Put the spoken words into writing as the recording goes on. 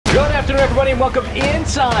afternoon, everybody, and welcome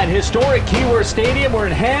inside historic Keyworth Stadium. We're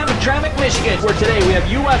in Hamtramck, Michigan, where today we have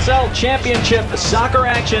USL Championship soccer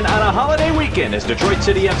action on a holiday weekend as Detroit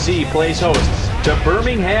City FC plays host to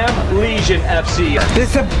Birmingham Legion FC. This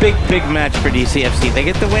is a big match for DCFC. They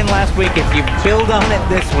get the win last week. If you build on it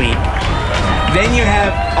this week, then you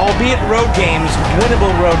have, albeit road games,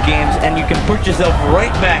 winnable road games, and you can put yourself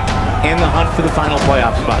right back in the hunt for the final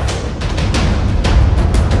playoff spot.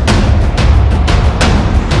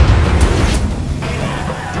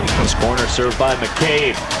 This corner served by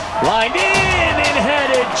McCabe. Lined in and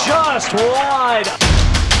headed just wide.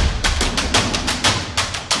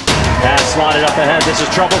 Pass slotted up ahead. This is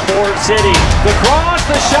trouble for City. The cross,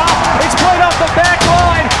 the shot. It's played off the back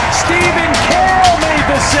line. Stephen Carroll made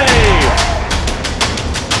the save.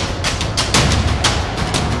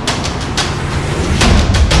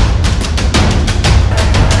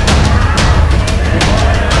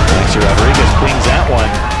 Alexi Rodriguez cleans that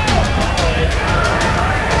one.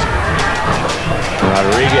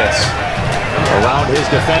 Rodriguez around his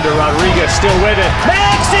defender. Rodriguez still with it.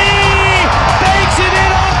 Maxi banks it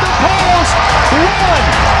in off the post.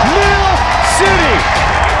 1-0 City.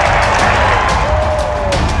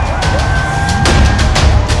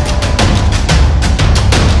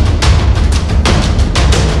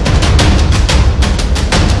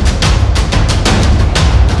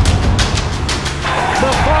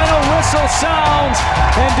 The final whistle sounds,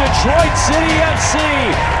 and Detroit City FC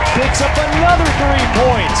picks up another 3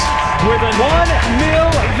 points with a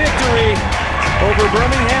 1-0 victory over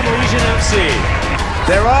Birmingham Legion FC.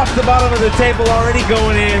 They're off the bottom of the table already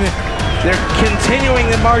going in. They're continuing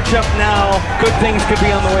the march up now. Good things could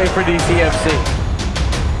be on the way for DCFC.